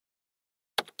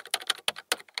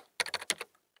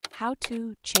How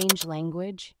to change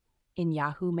language in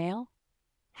Yahoo Mail?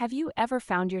 Have you ever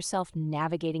found yourself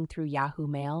navigating through Yahoo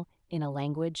Mail in a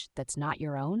language that's not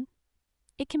your own?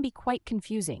 It can be quite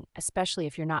confusing, especially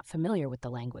if you're not familiar with the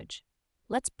language.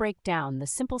 Let's break down the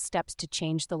simple steps to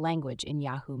change the language in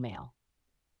Yahoo Mail.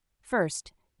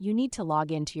 First, you need to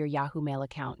log into your Yahoo Mail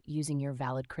account using your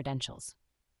valid credentials.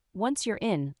 Once you're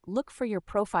in, look for your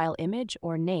profile image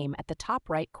or name at the top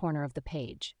right corner of the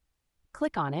page.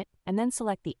 Click on it and then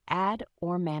select the Add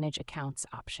or Manage Accounts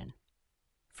option.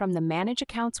 From the Manage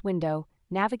Accounts window,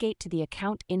 navigate to the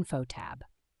Account Info tab.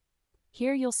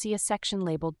 Here you'll see a section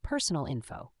labeled Personal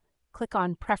Info. Click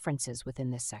on Preferences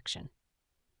within this section.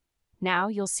 Now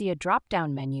you'll see a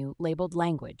drop-down menu labeled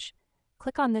Language.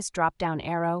 Click on this drop-down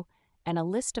arrow and a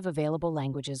list of available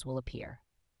languages will appear.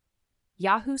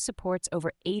 Yahoo supports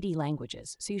over 80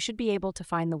 languages, so you should be able to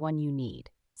find the one you need.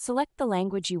 Select the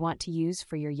language you want to use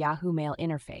for your Yahoo Mail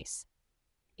interface.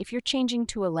 If you're changing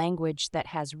to a language that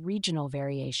has regional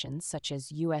variations, such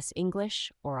as US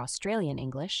English or Australian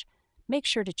English, make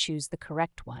sure to choose the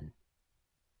correct one.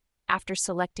 After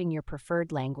selecting your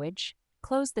preferred language,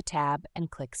 close the tab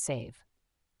and click Save.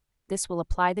 This will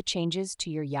apply the changes to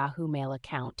your Yahoo Mail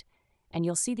account, and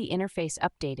you'll see the interface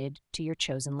updated to your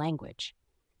chosen language.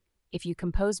 If you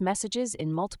compose messages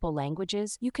in multiple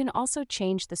languages, you can also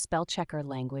change the spell checker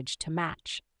language to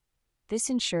match. This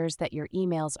ensures that your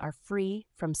emails are free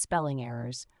from spelling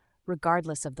errors,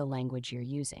 regardless of the language you're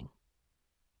using.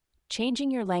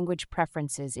 Changing your language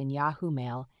preferences in Yahoo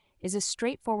Mail is a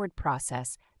straightforward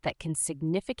process that can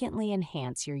significantly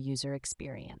enhance your user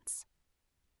experience.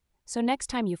 So next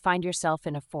time you find yourself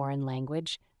in a foreign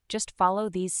language, just follow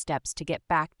these steps to get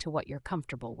back to what you're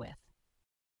comfortable with.